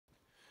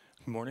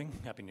Good morning.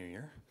 Happy New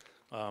Year.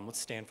 Let's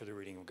stand for the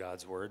reading of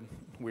God's Word.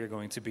 We are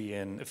going to be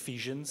in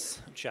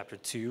Ephesians chapter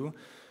 2.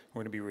 We're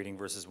going to be reading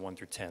verses 1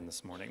 through 10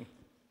 this morning.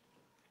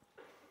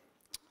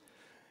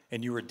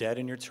 And you were dead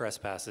in your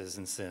trespasses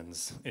and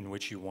sins, in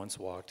which you once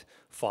walked,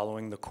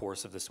 following the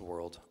course of this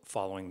world,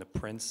 following the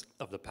prince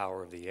of the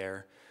power of the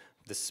air,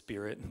 the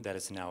spirit that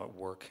is now at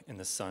work in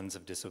the sons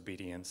of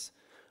disobedience,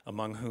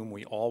 among whom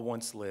we all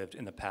once lived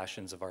in the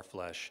passions of our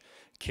flesh,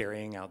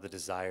 carrying out the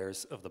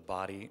desires of the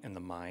body and the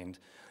mind,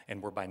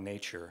 and were by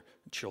nature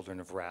children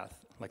of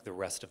wrath, like the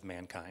rest of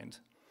mankind.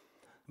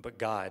 But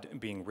God,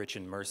 being rich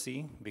in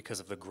mercy, because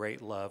of the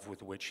great love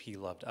with which he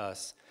loved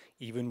us,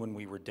 even when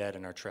we were dead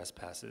in our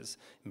trespasses,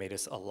 made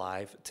us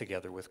alive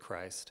together with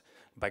Christ.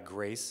 By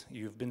grace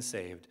you have been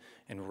saved,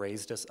 and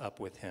raised us up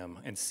with him,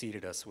 and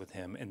seated us with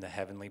him in the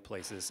heavenly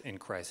places in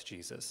Christ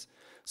Jesus,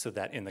 so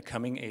that in the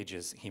coming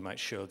ages he might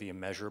show the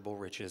immeasurable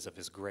riches of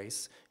his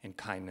grace and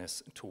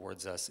kindness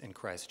towards us in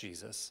Christ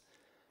Jesus.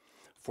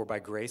 For by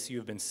grace you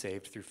have been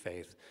saved through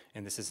faith,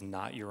 and this is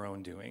not your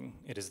own doing.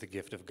 It is the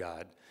gift of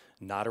God,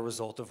 not a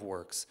result of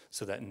works,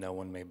 so that no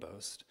one may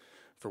boast.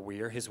 For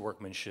we are his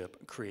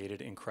workmanship,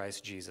 created in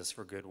Christ Jesus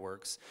for good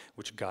works,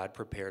 which God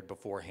prepared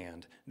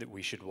beforehand that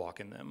we should walk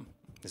in them.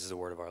 This is the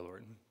word of our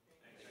Lord.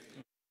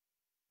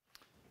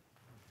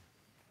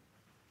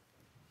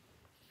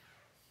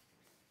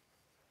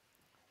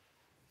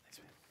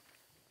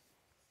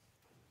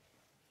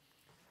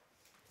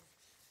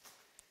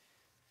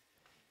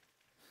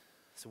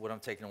 So what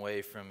I'm taking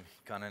away from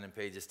Conan and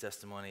Paige's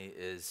testimony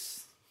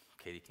is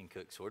Katie can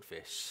cook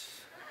swordfish.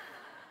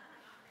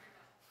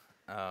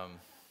 I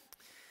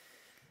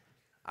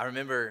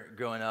remember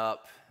growing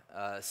up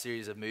a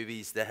series of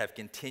movies that have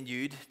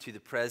continued to the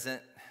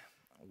present,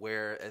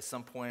 where at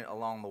some point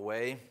along the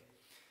way,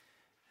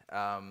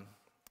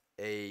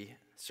 a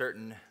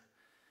certain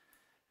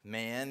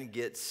man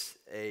gets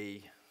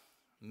a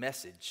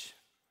message,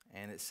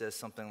 and it says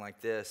something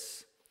like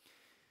this: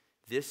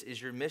 "This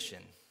is your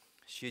mission,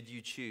 should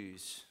you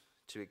choose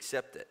to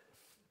accept it."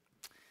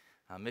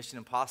 Mission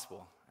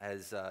Impossible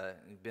has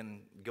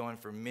been going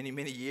for many,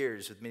 many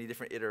years with many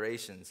different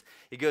iterations.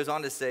 It goes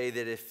on to say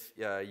that if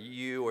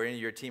you or any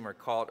of your team are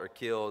caught or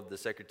killed, the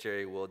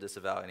secretary will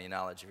disavow any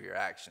knowledge of your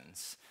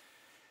actions.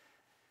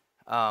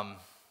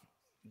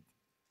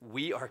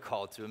 We are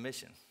called to a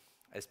mission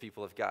as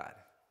people of God.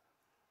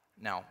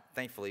 Now,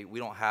 thankfully, we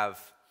don't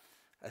have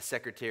a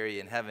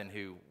secretary in heaven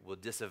who will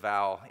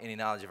disavow any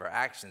knowledge of our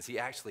actions. He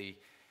actually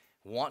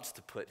wants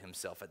to put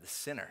himself at the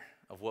center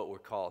of what we're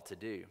called to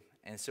do.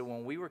 And so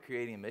when we were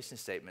creating a mission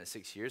statement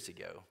 6 years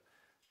ago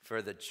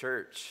for the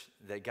church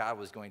that God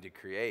was going to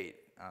create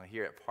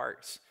here at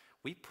Parks,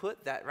 we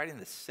put that right in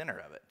the center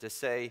of it to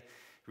say,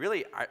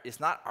 really, it's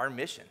not our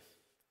mission.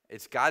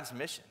 It's God's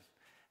mission.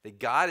 That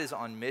God is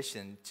on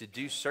mission to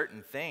do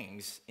certain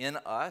things in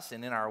us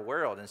and in our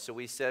world. And so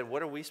we said,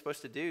 what are we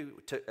supposed to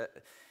do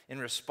in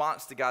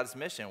response to God's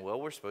mission? Well,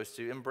 we're supposed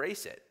to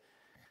embrace it.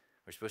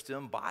 We're supposed to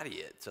embody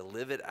it, to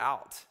live it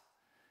out.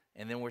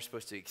 And then we're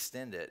supposed to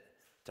extend it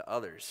to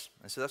others.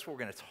 And so that's what we're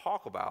going to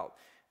talk about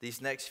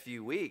these next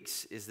few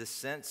weeks, is this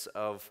sense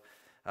of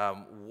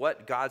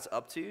what God's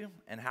up to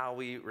and how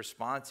we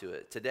respond to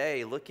it.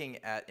 Today, looking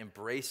at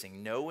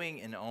embracing,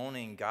 knowing and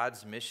owning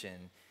God's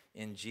mission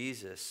in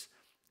Jesus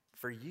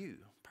for you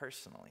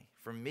personally,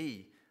 for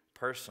me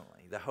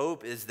personally. The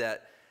hope is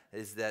that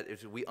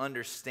if we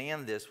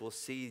understand this, we'll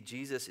see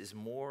Jesus is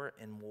more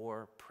and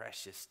more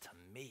precious to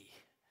me,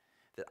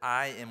 that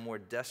I am more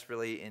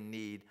desperately in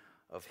need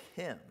of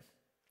him.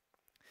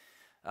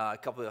 A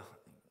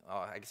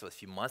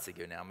few months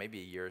ago now, maybe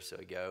a year or so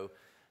ago,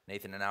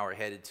 Nathan and I were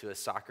headed to a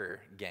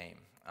soccer game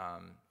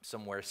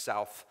somewhere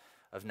south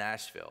of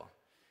Nashville.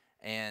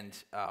 And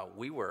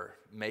we were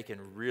making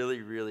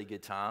really, really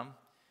good time.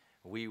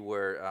 We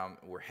were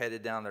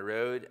headed down the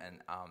road,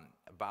 and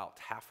about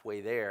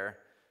halfway there,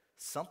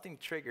 something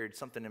triggered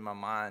something in my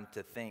mind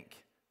to think,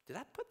 did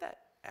I put that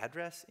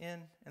address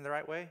in the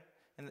right way,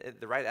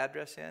 the right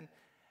address in?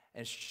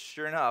 And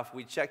sure enough,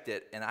 we checked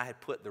it, and I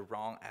had put the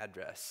wrong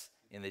address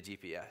in the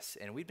GPS.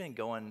 And we'd been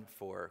going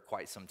for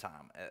quite some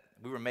time.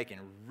 We were making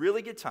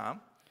really good time.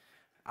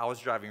 I was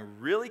driving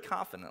really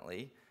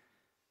confidently,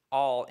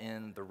 all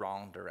in the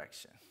wrong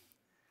direction.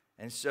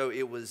 And so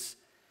it was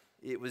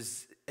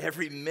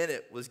every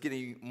minute was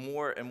getting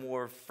more and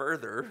more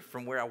further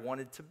from where I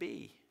wanted to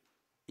be,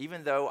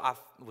 even though I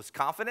was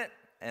confident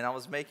and I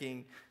was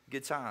making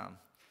good time.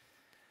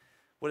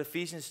 What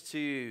Ephesians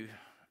 2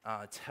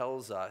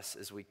 tells us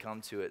as we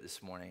come to it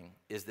this morning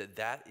is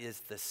that is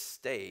the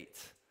state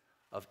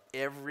of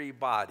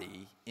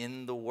everybody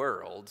in the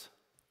world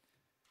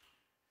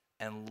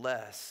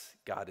unless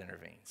God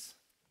intervenes.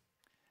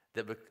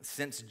 That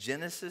since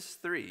Genesis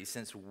 3,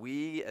 since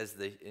we as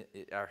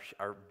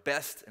our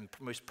best and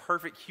most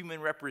perfect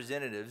human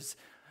representatives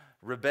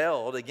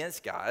rebelled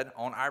against God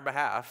on our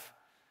behalf,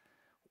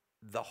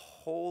 the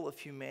whole of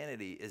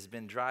humanity has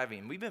been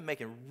driving. We've been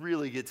making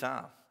really good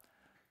time.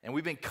 And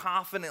we've been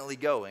confidently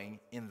going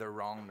in the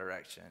wrong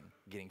direction,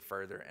 getting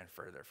further and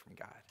further from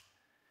God.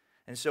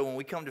 And so when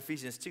we come to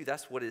Ephesians 2,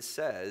 that's what it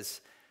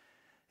says.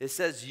 It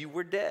says, you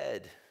were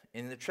dead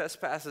in the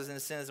trespasses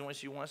and sins in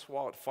which you once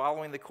walked,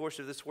 following the course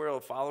of this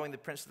world, following the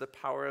prince of the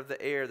power of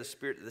the air, the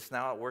spirit that's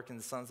now at work in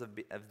the sons of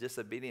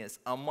disobedience,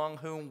 among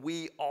whom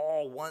we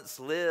all once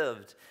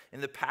lived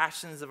in the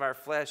passions of our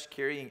flesh,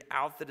 carrying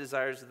out the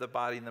desires of the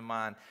body and the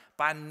mind,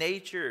 by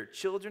nature,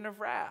 children of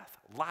wrath,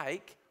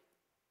 like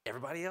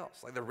everybody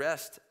else, like the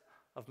rest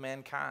of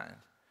mankind.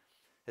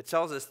 It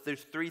tells us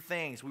there's three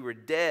things. We were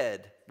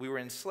dead, we were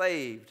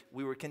enslaved,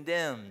 we were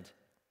condemned.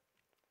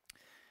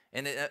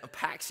 And it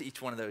unpacks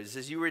each one of those. It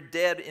says you were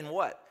dead in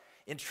what?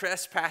 In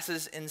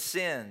trespasses and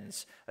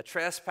sins. A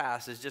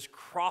trespass is just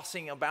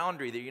crossing a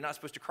boundary that you're not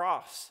supposed to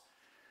cross.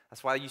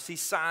 That's why you see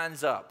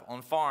signs up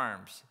on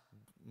farms.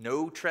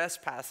 No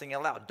trespassing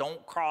allowed.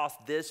 Don't cross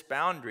this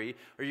boundary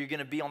or you're going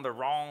to be on the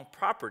wrong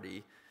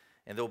property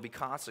and there will be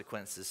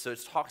consequences. So it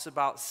talks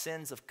about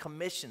sins of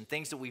commission,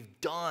 things that we've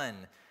done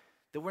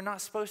that we're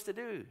not supposed to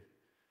do,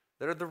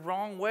 that are the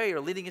wrong way or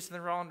leading us in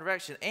the wrong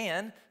direction,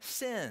 and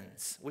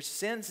sins, which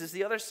sins is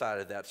the other side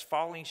of that. It's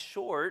falling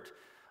short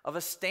of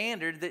a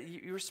standard that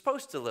you were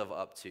supposed to live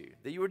up to,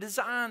 that you were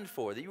designed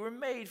for, that you were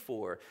made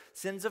for.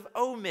 Sins of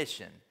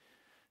omission,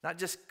 not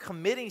just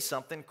committing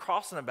something,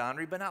 crossing a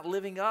boundary, but not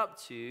living up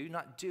to,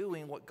 not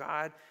doing what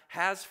God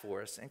has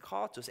for us and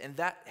called to us. And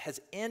that has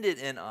ended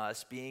in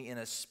us being in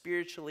a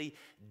spiritually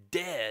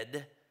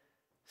dead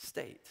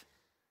state.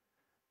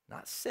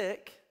 Not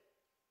sick.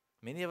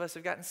 Many of us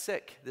have gotten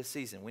sick this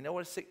season. We know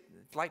what it's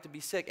like to be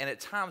sick. And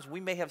at times we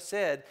may have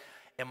said,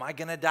 am I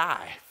going to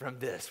die from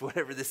this,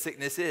 whatever the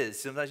sickness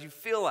is? Sometimes you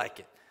feel like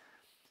it.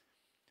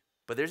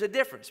 But there's a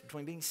difference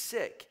between being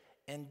sick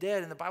and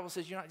dead. And the Bible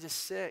says you're not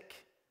just sick.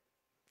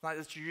 It's not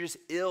that you're just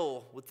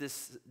ill with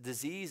this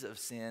disease of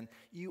sin.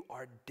 You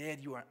are dead.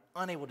 You are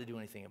unable to do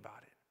anything about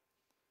it.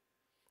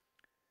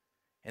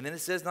 And then it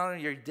says not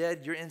only you're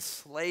dead, you're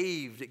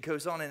enslaved. It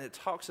goes on and it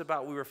talks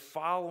about we were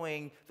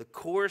following the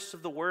course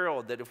of the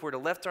world, that if we're to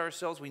left to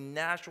ourselves, we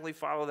naturally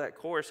follow that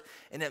course,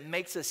 and it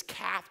makes us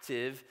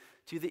captive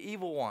to the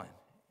evil one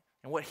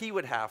and what he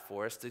would have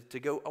for us to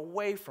go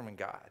away from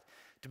God,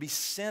 to be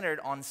centered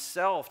on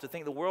self, to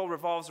think the world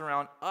revolves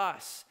around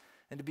us,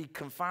 and to be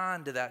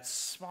confined to that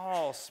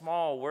small,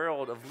 small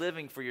world of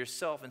living for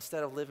yourself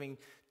instead of living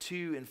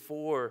to and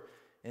for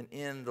and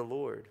in the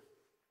Lord.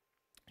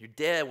 You're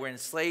dead, we're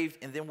enslaved,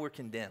 and then we're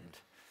condemned.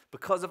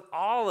 Because of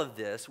all of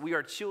this, we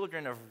are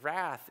children of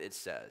wrath, it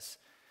says.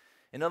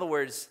 In other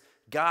words,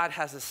 God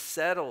has a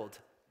settled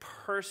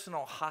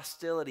personal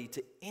hostility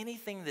to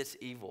anything that's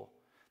evil,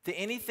 to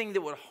anything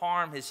that would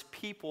harm his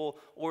people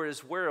or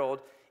his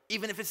world,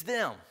 even if it's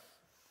them.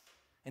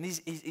 And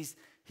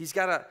he's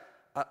got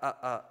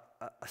a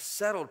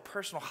settled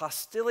personal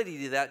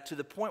hostility to that, to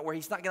the point where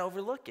he's not going to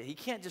overlook it. He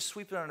can't just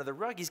sweep it under the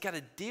rug. He's got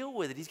to deal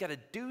with it. He's got to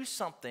do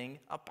something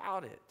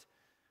about it.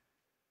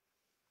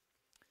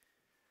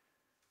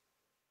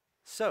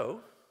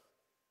 So,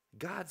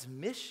 God's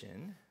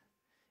mission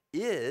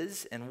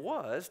is and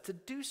was to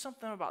do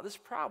something about this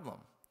problem,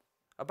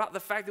 about the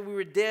fact that we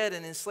were dead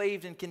and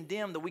enslaved and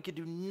condemned, that we could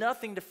do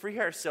nothing to free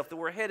ourselves, that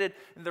we're headed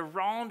in the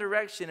wrong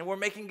direction and we're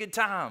making good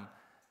time.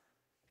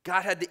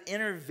 God had to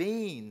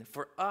intervene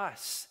for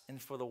us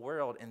and for the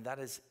world, and that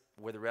is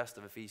where the rest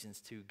of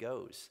Ephesians 2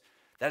 goes.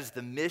 That is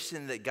the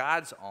mission that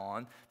God's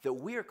on, that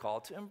we are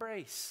called to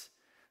embrace.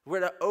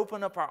 We're to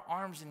open up our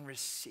arms and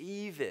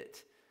receive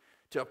it,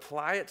 to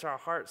apply it to our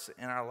hearts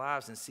and our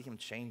lives and see him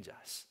change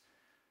us.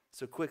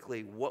 So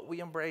quickly, what we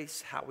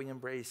embrace, how we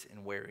embrace,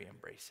 and where we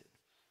embrace it.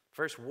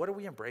 First, what are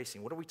we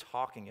embracing? What are we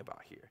talking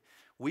about here?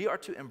 We are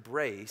to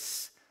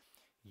embrace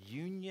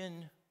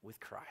union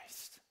with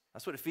Christ.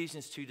 That's what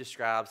Ephesians 2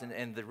 describes,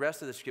 and the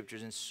rest of the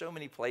scriptures in so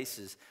many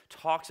places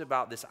talks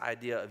about this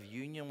idea of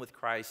union with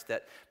Christ,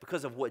 that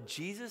because of what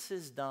Jesus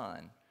has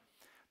done,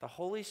 the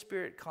Holy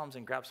Spirit comes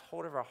and grabs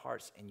hold of our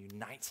hearts and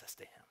unites us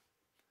to him.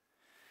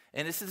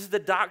 And this is the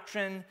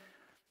doctrine,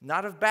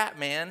 not of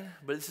Batman,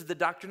 but this is the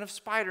doctrine of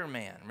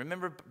Spider-Man.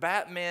 Remember,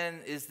 Batman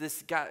is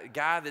this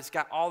guy that's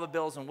got all the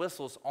bells and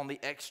whistles on the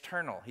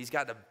external. He's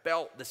got a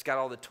belt that's got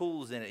all the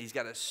tools in it. He's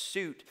got a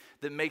suit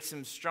that makes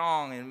him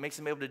strong and makes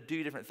him able to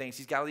do different things.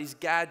 He's got all these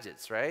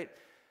gadgets, right?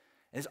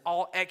 And it's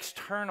all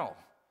external.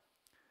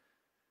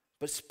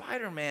 But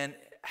Spider-Man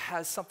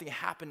has something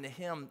happen to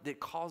him that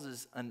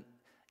causes an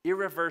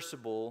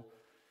irreversible,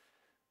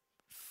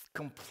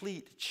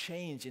 complete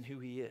change in who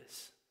he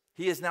is.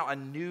 He is now a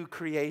new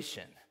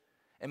creation.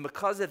 And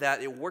because of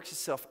that, it works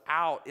itself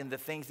out in the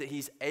things that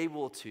he's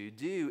able to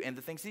do and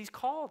the things that he's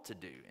called to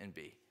do and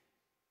be.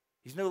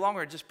 He's no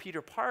longer just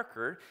Peter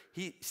Parker.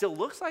 He still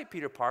looks like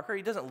Peter Parker.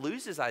 He doesn't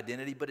lose his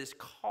identity, but is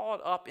called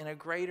up in a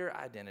greater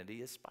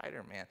identity as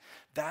Spider-Man.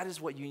 That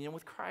is what union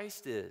with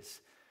Christ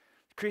is.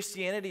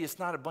 Christianity is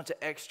not a bunch of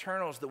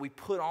externals that we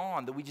put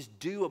on, that we just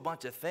do a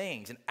bunch of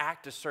things and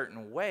act a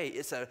certain way.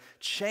 It's a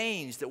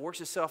change that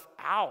works itself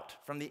out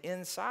from the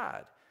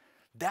inside.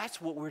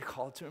 That's what we're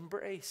called to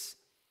embrace.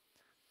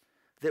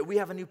 That we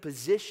have a new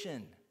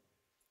position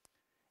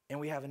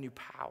and we have a new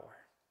power.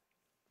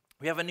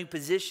 We have a new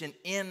position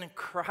in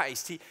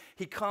Christ.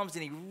 He comes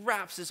and he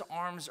wraps his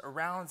arms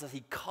around us.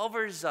 He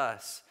covers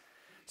us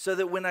so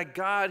that when a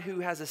God who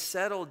has a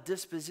settled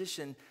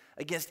disposition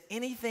against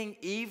anything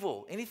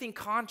evil, anything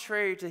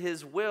contrary to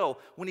his will,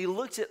 when he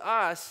looks at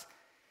us,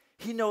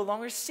 he no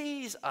longer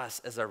sees us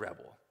as a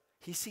rebel.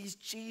 He sees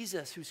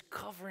Jesus who's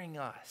covering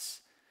us,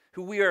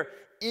 who we are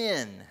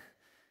in.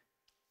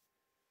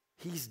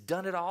 He's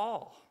done it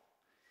all.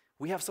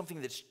 We have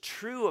something that's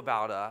true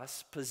about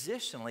us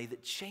positionally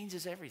that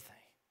changes everything.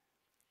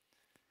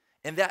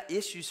 And that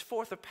issues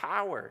forth a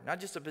power,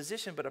 not just a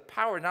position, but a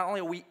power. Not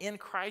only are we in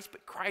Christ,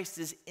 but Christ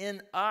is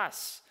in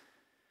us.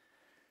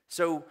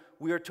 So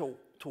we are to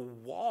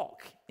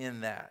walk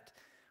in that.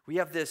 We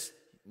have this,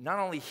 not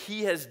only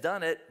he has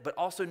done it, but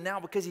also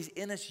now because he's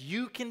in us,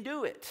 you can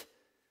do it.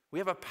 We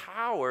have a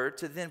power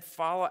to then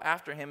follow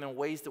after him in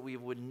ways that we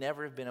would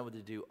never have been able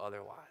to do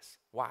otherwise.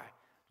 Why?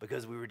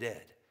 Because we were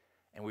dead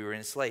and we were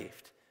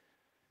enslaved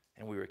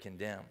and we were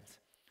condemned.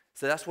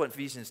 So that's what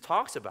Ephesians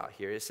talks about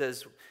here. It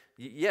says,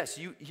 yes,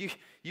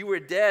 you were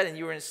dead and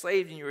you were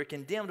enslaved and you were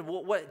condemned.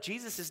 Well, what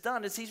Jesus has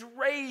done is he's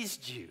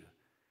raised you.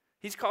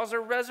 He's caused a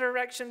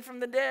resurrection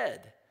from the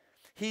dead.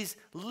 He's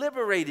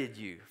liberated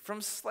you from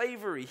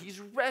slavery.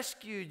 He's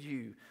rescued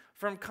you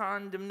from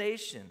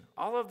condemnation.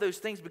 All of those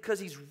things because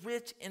he's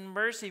rich in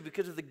mercy,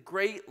 because of the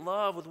great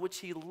love with which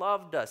he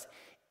loved us.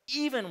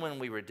 Even when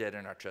we were dead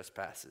in our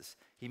trespasses,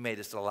 he made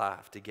us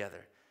alive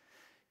together.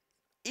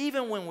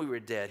 Even when we were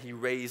dead, he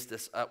raised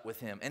us up with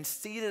him and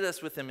seated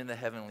us with him in the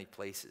heavenly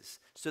places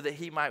so that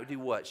he might do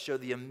what? Show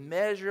the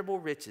immeasurable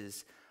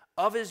riches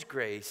of his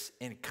grace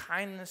and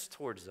kindness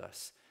towards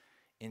us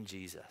in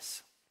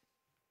Jesus.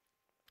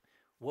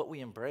 What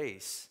we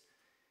embrace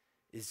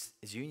is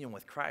union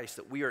with Christ,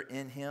 that we are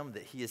in him,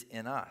 that he is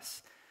in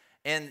us.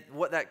 And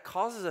what that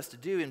causes us to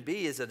do and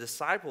be is a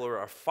disciple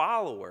or a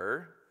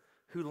follower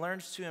who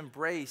learns to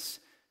embrace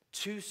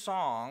two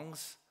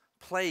songs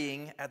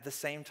playing at the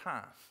same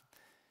time.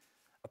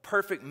 A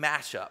perfect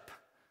mashup,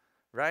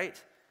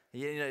 right?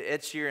 You know,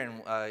 Ed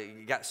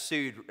Sheeran got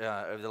sued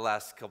over the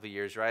last couple of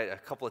years, right? A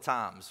couple of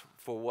times.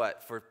 For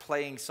what? For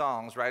playing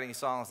songs, writing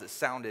songs that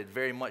sounded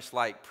very much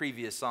like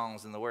previous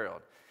songs in the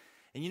world.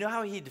 And you know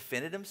how he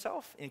defended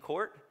himself in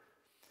court?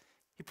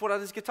 He pulled out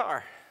his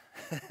guitar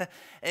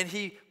and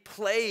he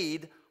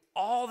played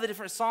all the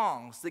different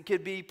songs that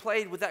could be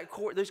played with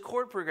those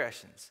chord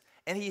progressions.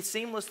 And he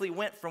seamlessly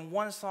went from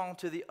one song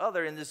to the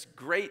other in this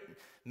great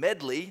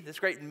medley, this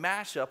great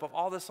mashup of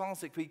all the songs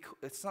that could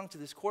be sung to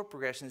this chord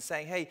progression,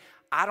 saying, hey,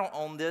 I don't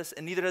own this,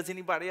 and neither does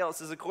anybody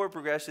else. It's a chord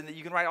progression that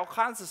you can write all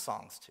kinds of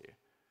songs to.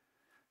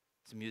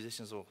 Some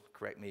musicians will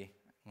correct me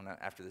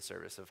after the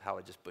service of how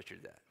I just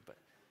butchered that. But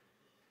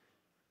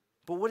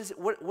what is it?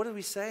 What are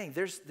we saying?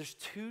 There's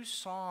two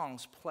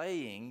songs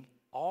playing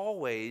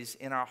always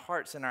in our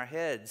hearts and our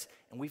heads,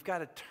 and we've got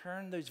to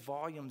turn those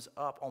volumes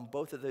up on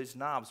both of those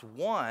knobs.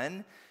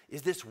 One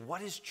is this: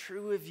 what is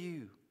true of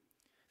you?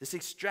 This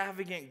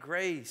extravagant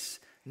grace,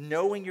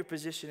 knowing your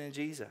position in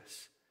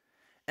Jesus.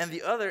 And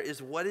the other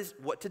is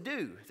what to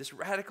do, this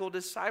radical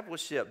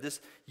discipleship. This,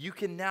 you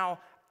can now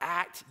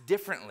act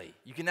differently.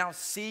 You can now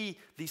see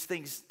these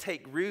things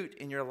take root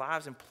in your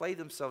lives and play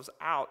themselves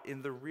out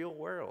in the real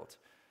world.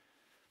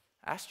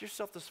 Ask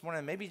yourself this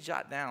morning, maybe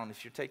jot down,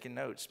 if you're taking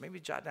notes, maybe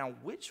jot down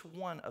which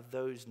one of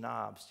those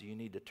knobs do you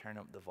need to turn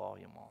up the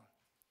volume on.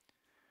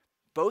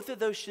 Both of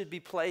those should be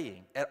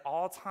playing at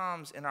all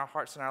times in our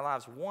hearts and our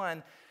lives.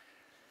 One,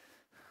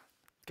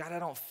 God, I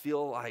don't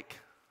feel like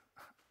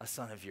a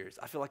son of yours.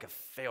 I feel like a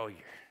failure.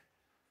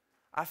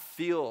 I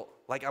feel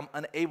like I'm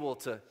unable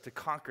to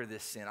conquer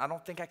this sin. I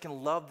don't think I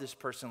can love this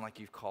person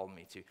like you've called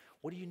me to.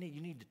 What do you need?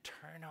 You need to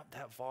turn up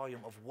that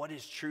volume of what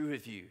is true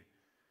of you.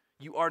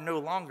 You are no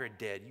longer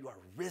dead. You are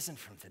risen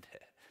from the dead.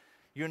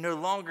 You are no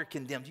longer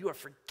condemned. You are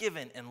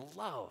forgiven and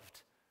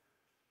loved.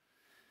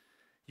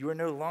 You are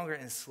no longer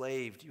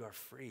enslaved. You are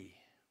free.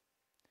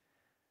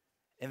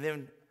 And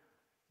then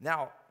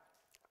now,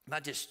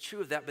 not just true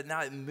of that, but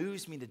now it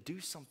moves me to do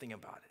something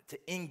about it,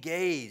 to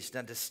engage,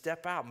 and to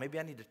step out. Maybe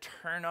I need to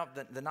turn up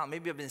the knob.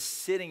 Maybe I've been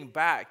sitting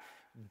back,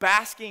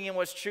 basking in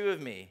what's true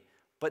of me,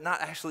 but not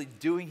actually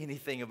doing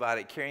anything about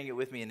it, carrying it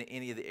with me into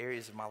any of the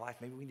areas of my life.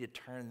 Maybe we need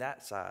to turn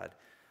that side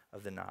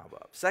of the knob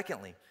up.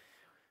 Secondly,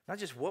 not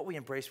just what we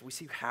embrace, but we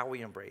see how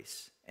we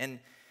embrace. And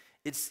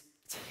it's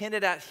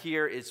hinted at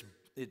here,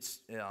 it's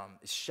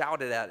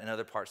shouted at in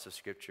other parts of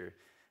Scripture,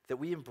 that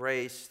we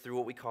embrace through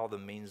what we call the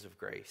means of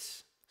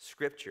grace.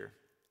 Scripture,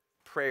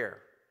 prayer,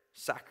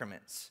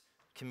 sacraments,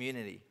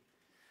 community.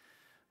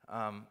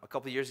 A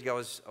couple of years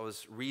ago, I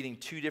was reading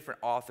two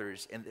different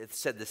authors, and it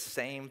said the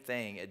same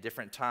thing at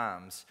different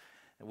times,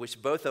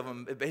 which both of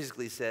them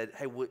basically said,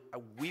 hey,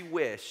 we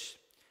wish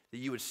that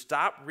you would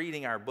stop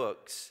reading our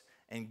books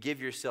and give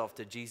yourself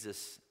to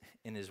Jesus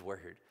in his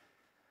word.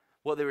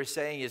 What they were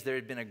saying is there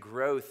had been a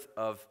growth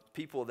of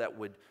people that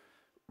would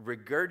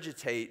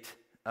regurgitate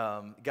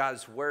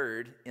God's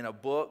word in a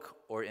book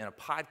or in a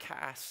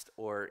podcast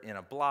or in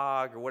a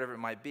blog or whatever it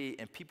might be,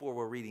 and people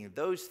were reading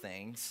those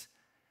things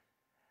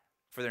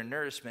for their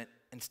nourishment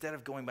instead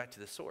of going back to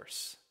the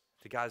source,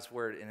 to God's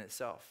word in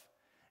itself.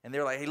 And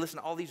they're like, hey, listen,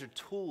 all these are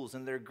tools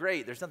and they're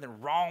great. There's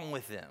nothing wrong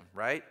with them,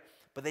 right?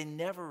 But they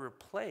never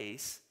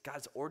replace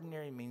God's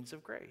ordinary means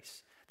of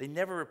grace. They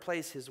never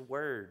replace his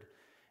word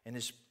and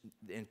his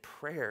in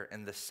prayer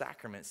and the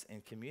sacraments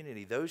and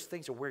community. Those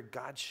things are where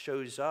God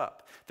shows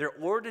up. They're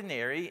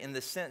ordinary in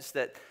the sense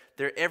that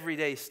they're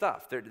everyday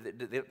stuff.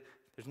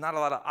 There's not a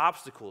lot of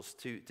obstacles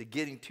to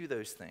getting to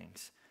those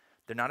things.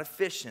 They're not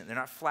efficient. They're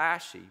not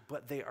flashy,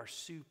 but they are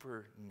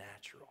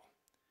supernatural.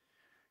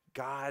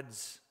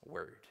 God's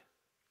word.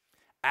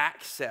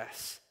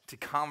 Access to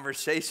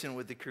conversation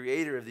with the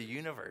creator of the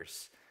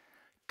universe.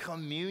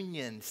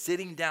 Communion,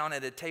 sitting down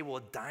at a table,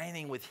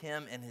 dining with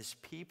him and his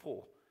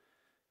people,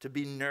 to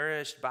be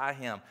nourished by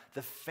him.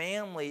 The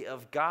family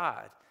of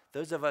God.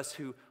 Those of us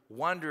who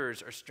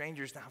wanderers or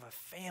strangers now have a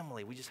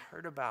family. We just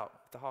heard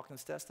about the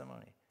Hawkins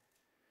testimony.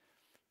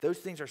 Those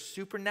things are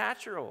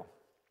supernatural.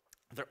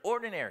 They're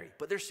ordinary,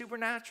 but they're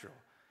supernatural.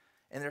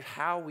 And they're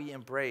how we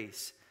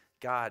embrace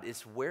God.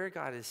 It's where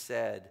God has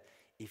said,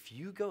 if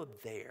you go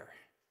there,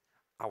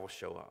 I will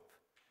show up.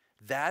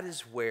 That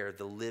is where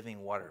the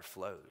living water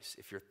flows.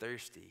 If you're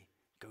thirsty,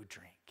 go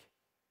drink.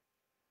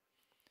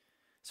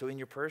 So in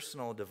your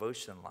personal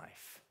devotion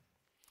life,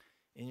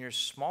 in your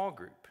small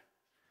group,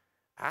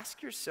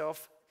 ask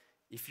yourself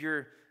if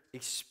you're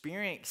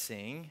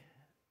experiencing,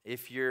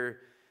 if you're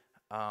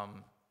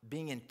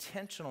being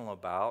intentional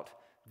about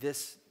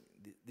this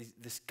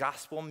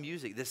gospel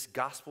music, this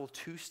gospel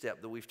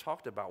two-step that we've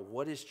talked about,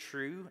 what is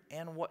true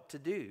and what to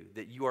do,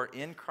 that you are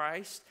in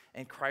Christ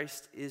and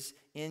Christ is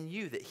in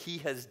you, that he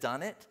has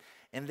done it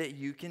and that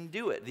you can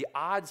do it. The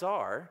odds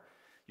are,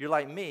 you're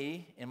like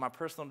me in my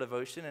personal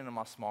devotion and in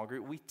my small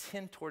group, we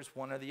tend towards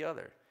one or the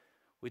other.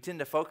 We tend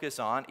to focus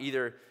on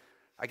either,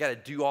 I got to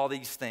do all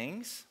these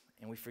things,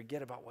 and we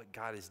forget about what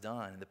God has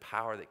done and the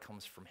power that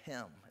comes from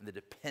him and the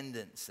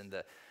dependence and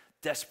the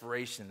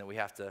desperation that we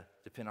have to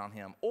depend on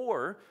him.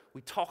 Or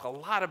we talk a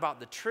lot about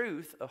the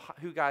truth of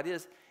who God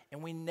is,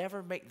 and we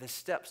never make the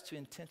steps to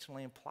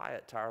intentionally apply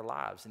it to our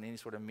lives in any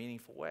sort of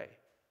meaningful way.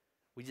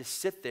 We just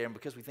sit there, and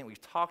because we think we've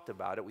talked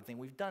about it, we think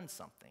we've done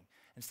something,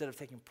 instead of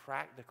taking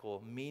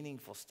practical,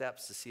 meaningful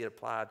steps to see it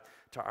applied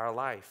to our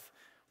life.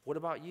 What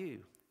about you?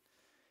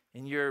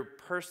 In your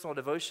personal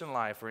devotion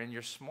life or in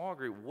your small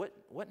group,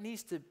 what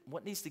needs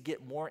to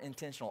get more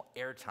intentional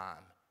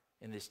airtime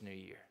in this new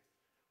year?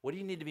 What do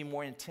you need to be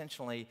more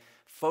intentionally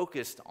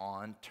focused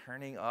on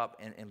turning up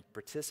and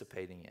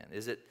participating in?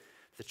 Is it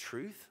the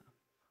truth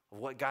of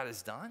what God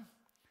has done?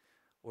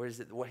 Or is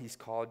it what he's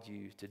called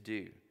you to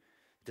do?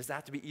 It doesn't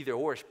have to be either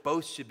or.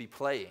 Both should be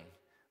playing.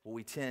 But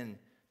we tend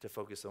to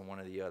focus on one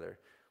or the other.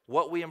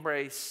 What we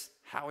embrace,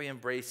 how we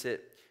embrace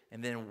it,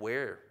 and then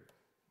where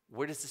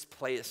does this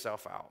play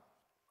itself out?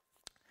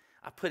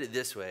 I put it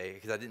this way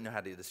because I didn't know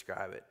how to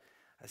describe it.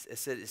 I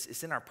said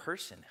it's in our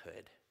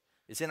personhood.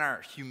 It's in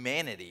our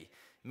humanity.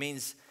 It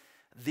means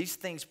these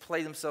things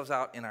play themselves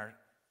out in our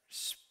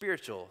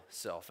spiritual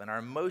self, in our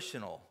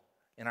emotional,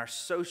 in our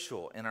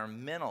social, in our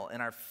mental,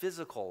 in our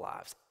physical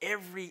lives.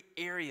 Every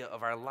area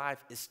of our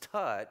life is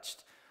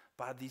touched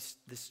by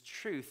this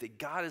truth that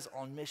God is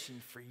on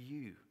mission for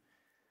you.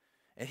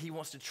 And he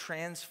wants to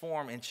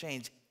transform and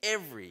change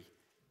every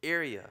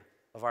area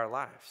of our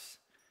lives.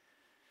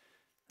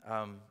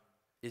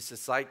 It's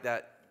just like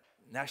that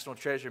National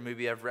Treasure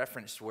movie I've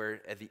referenced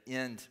where at the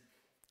end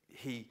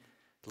he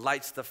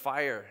lights the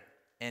fire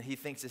and he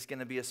thinks it's going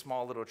to be a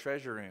small little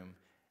treasure room,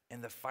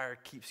 and the fire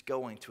keeps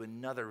going to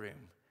another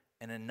room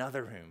and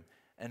another room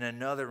and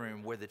another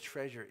room where the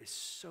treasure is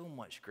so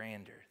much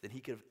grander than he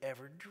could have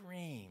ever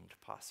dreamed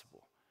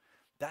possible.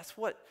 That's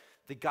what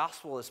the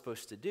gospel is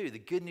supposed to do. The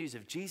good news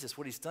of Jesus,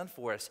 what he's done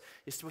for us,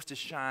 is supposed to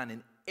shine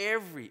in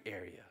every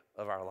area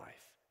of our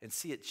life and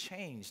see it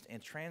changed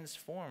and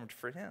transformed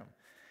for him.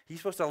 He's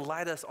supposed to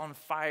light us on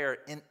fire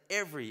in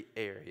every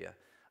area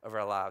of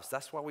our lives.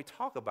 That's why we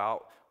talk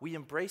about, we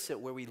embrace it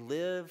where we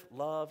live,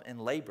 love,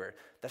 and labor.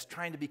 That's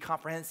trying to be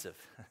comprehensive.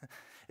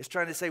 It's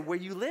trying to say where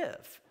you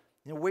live,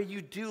 where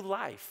you do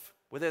life,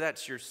 whether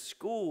that's your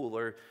school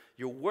or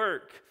your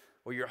work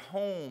or your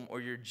home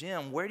or your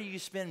gym. Where do you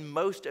spend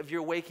most of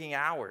your waking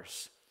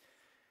hours?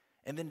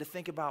 And then to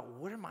think about,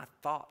 what are my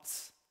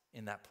thoughts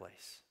in that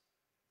place?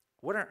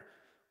 What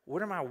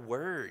are my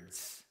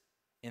words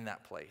in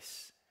that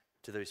place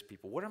to those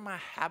people? What are my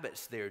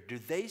habits there? Do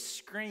they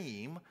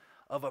scream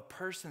of a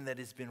person that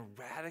has been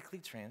radically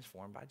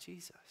transformed by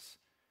Jesus?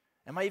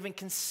 Am I even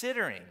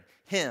considering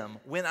him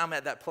when I'm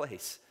at that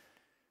place?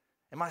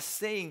 Am I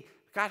saying,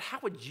 God, how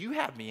would you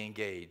have me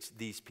engage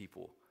these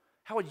people?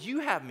 How would you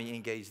have me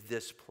engage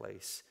this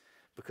place?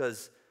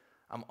 Because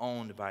I'm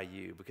owned by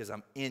you, because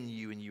I'm in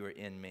you and you are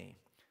in me.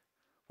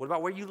 What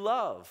about where you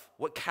love?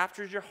 What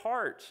captures your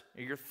heart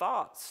or your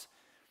thoughts?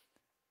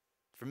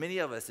 For many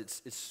of us,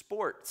 it's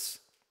sports,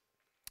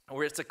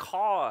 or it's a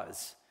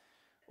cause,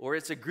 or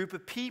it's a group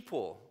of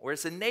people, or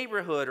it's a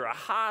neighborhood or a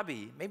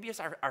hobby. Maybe it's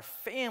our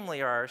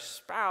family or our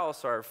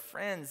spouse or our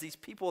friends, these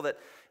people that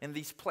in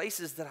these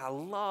places that I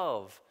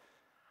love.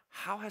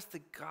 How has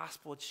the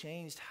gospel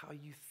changed how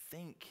you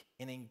think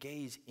and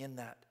engage in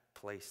that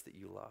place that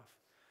you love.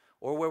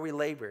 Or where we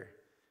labor,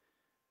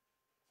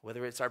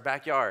 whether it's our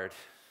backyard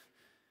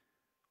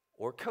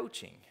or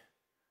coaching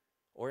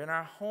or in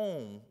our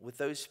home with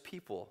those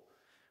people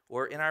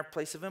or in our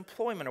place of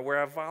employment or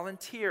where I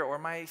volunteer or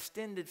my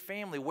extended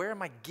family. Where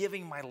am I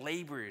giving my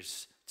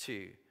labors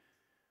to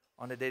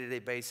on a day-to-day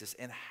basis?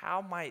 And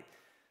how might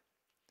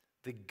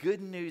the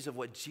good news of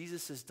what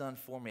Jesus has done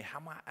for me, how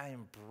might I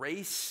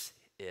embrace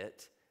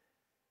it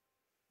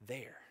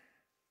there?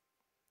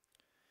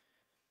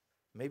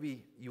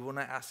 Maybe you want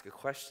to ask a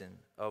question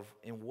of,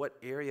 in what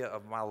area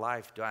of my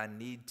life do I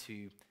need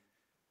to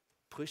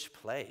push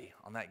play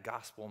on that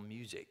gospel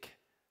music,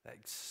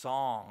 that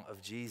song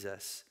of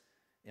Jesus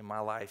in my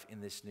life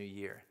in this new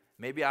year?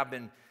 Maybe I've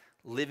been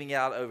living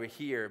out over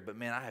here, but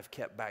man, I have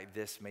kept back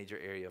this major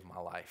area of my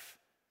life,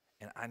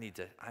 and I need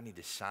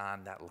to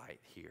shine that light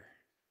here.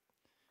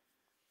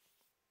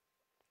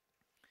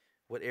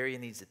 What area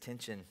needs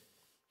attention?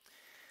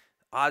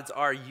 Odds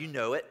are you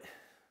know it.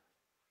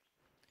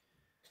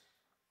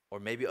 Or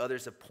maybe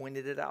others have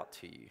pointed it out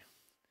to you.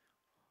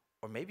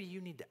 Or maybe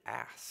you need to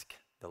ask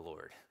the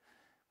Lord,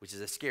 which is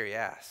a scary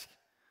ask.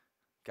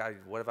 God,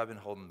 what have I been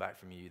holding back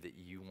from you that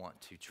you want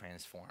to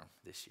transform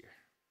this year?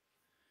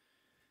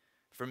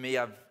 For me,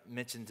 I've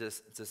mentioned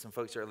this to some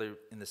folks earlier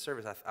in the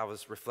service. I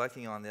was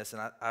reflecting on this,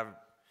 and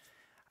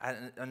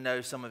I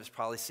know some of it's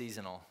probably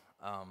seasonal,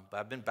 but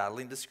I've been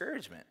battling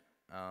discouragement.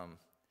 And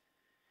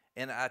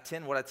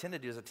what I tend to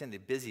do is I tend to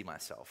busy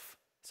myself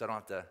so I don't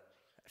have to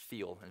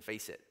feel and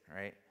face it,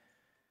 right?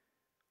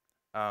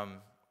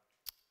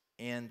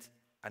 And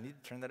I need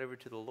to turn that over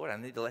to the Lord. I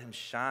need to let him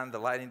shine the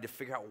light. I need to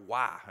figure out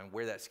why and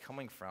where that's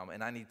coming from.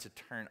 And I need to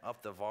turn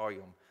up the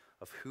volume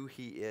of who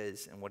he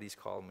is and what he's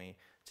called me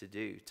to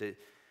do, to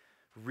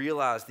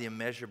realize the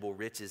immeasurable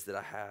riches that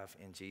I have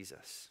in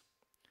Jesus.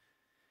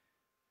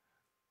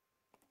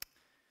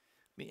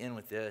 Let me end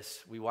with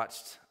this.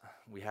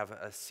 We have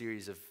a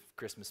series of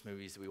Christmas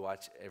movies that we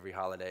watch every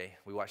holiday.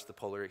 We watched The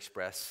Polar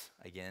Express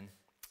again.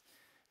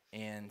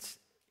 And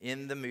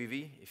in the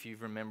movie, if you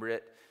remember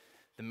it,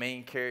 the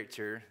main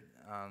character,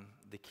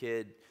 the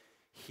kid,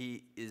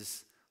 he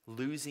is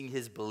losing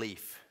his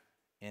belief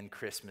in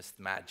Christmas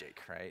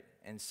magic, right?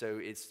 And so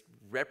it's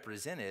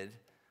represented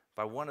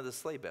by one of the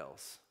sleigh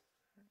bells.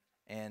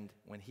 And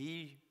when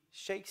he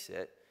shakes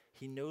it,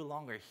 he no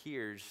longer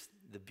hears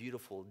the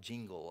beautiful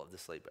jingle of the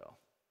sleigh bell.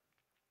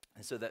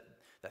 And so that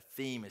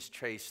theme is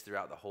traced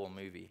throughout the whole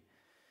movie.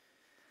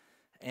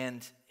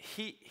 And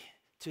he,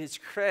 to his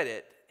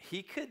credit,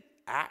 he could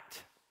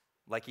act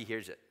like he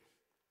hears it.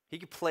 He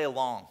could play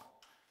along.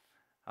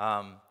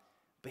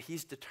 But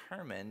he's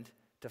determined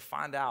to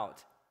find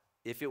out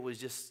if it was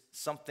just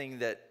something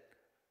that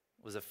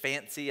was a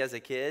fancy as a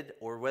kid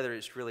or whether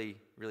it's really,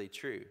 really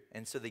true.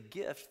 And so the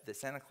gift that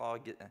Santa Claus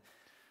gets,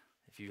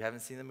 if you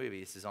haven't seen the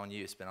movie, this is on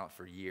you. It's been out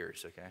for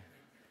years, okay?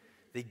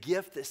 The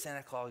gift that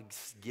Santa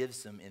Claus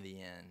gives him in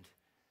the end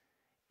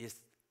is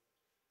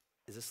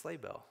a sleigh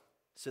bell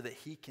so that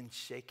he can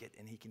shake it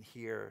and he can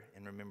hear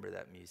and remember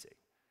that music.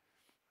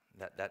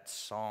 That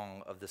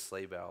song of the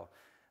sleigh bell,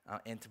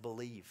 and to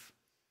believe.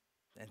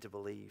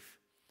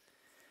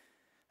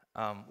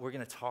 We're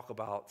going to talk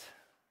about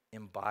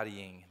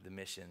embodying the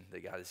mission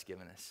that God has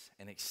given us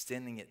and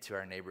extending it to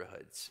our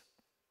neighborhoods.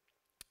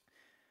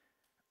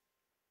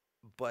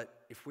 But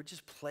if we're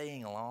just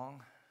playing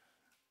along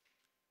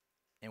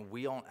and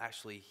we don't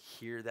actually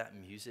hear that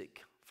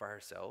music for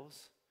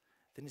ourselves,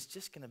 then it's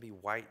just going to be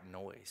white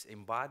noise.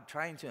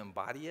 Trying to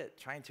embody it,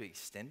 trying to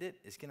extend it,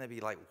 is going to be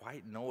like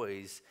white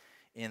noise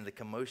in the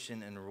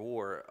commotion and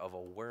roar of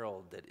a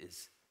world that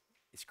is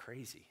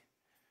crazy.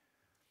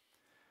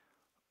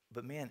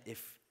 But man,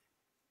 if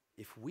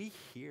we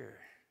hear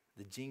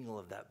the jingle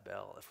of that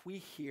bell, if we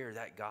hear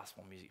that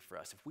gospel music for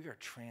us, if we are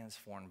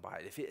transformed by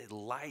it, if it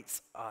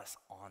lights us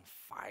on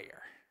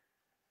fire,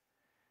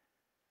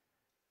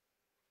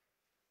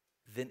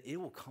 then it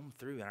will come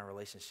through in our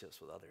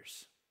relationships with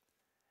others.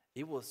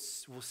 We'll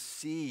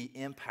see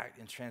impact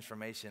and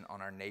transformation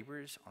on our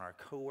neighbors, on our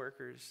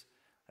coworkers,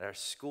 at our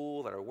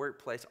school, at our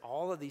workplace,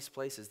 all of these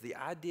places. The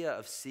idea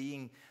of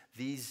seeing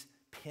these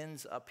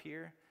pins up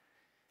here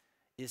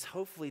is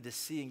hopefully to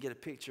see and get a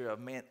picture of,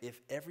 man,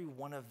 if every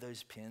one of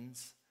those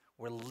pins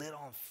were lit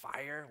on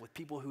fire with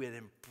people who had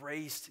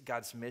embraced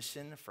God's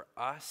mission for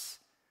us,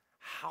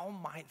 how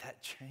might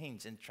that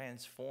change and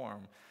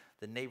transform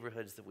the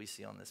neighborhoods that we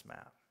see on this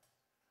map?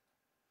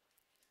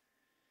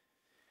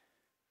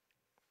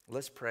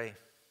 Let's pray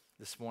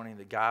this morning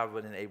that God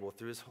would enable,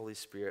 through his Holy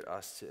Spirit,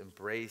 us to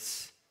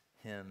embrace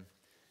him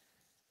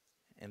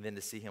and then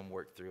to see him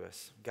work through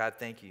us. God,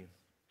 thank you.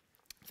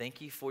 Thank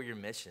you for your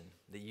mission,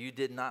 that you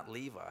did not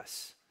leave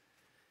us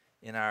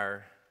in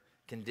our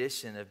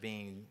condition of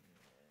being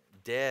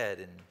dead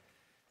and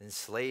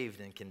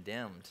enslaved and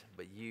condemned,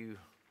 but you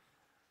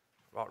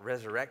brought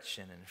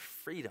resurrection and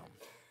freedom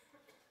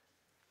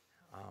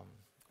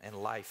and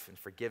life and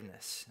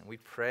forgiveness. And we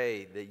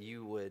pray that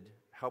you would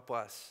help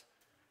us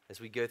as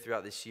we go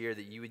throughout this year,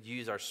 that you would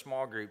use our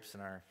small groups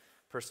and our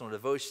personal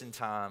devotion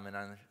time and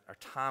on our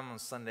time on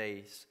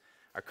Sundays,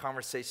 our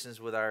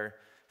conversations with our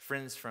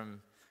friends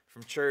from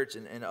church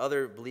and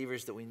other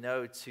believers that we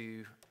know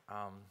to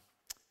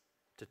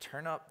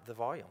turn up the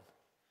volume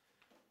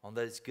on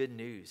those good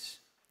news,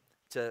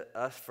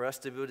 for us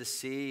to be able to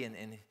see and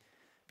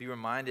be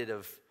reminded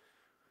of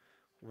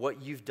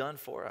what you've done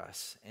for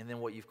us and then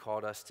what you've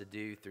called us to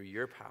do through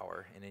your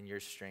power and in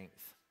your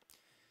strength.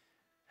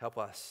 Help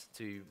us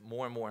to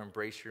more and more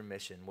embrace your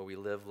mission where we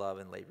live, love,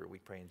 and labor. We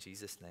pray in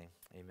Jesus' name.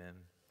 Amen.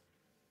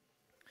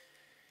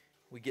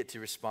 We get to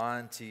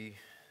respond to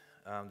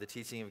the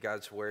teaching of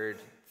God's word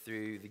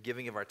through the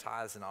giving of our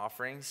tithes and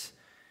offerings.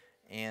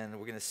 And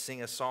we're going to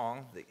sing a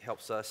song that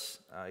helps us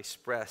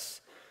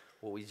express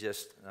what we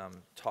just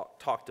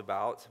talked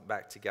about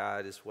back to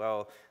God as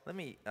well.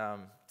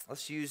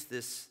 Let's use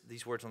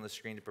these words on the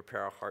screen to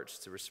prepare our hearts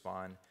to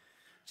respond.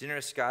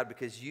 Generous God,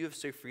 because you have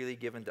so freely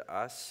given to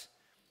us,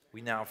 we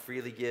now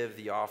freely give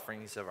the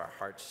offerings of our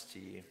hearts to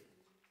you.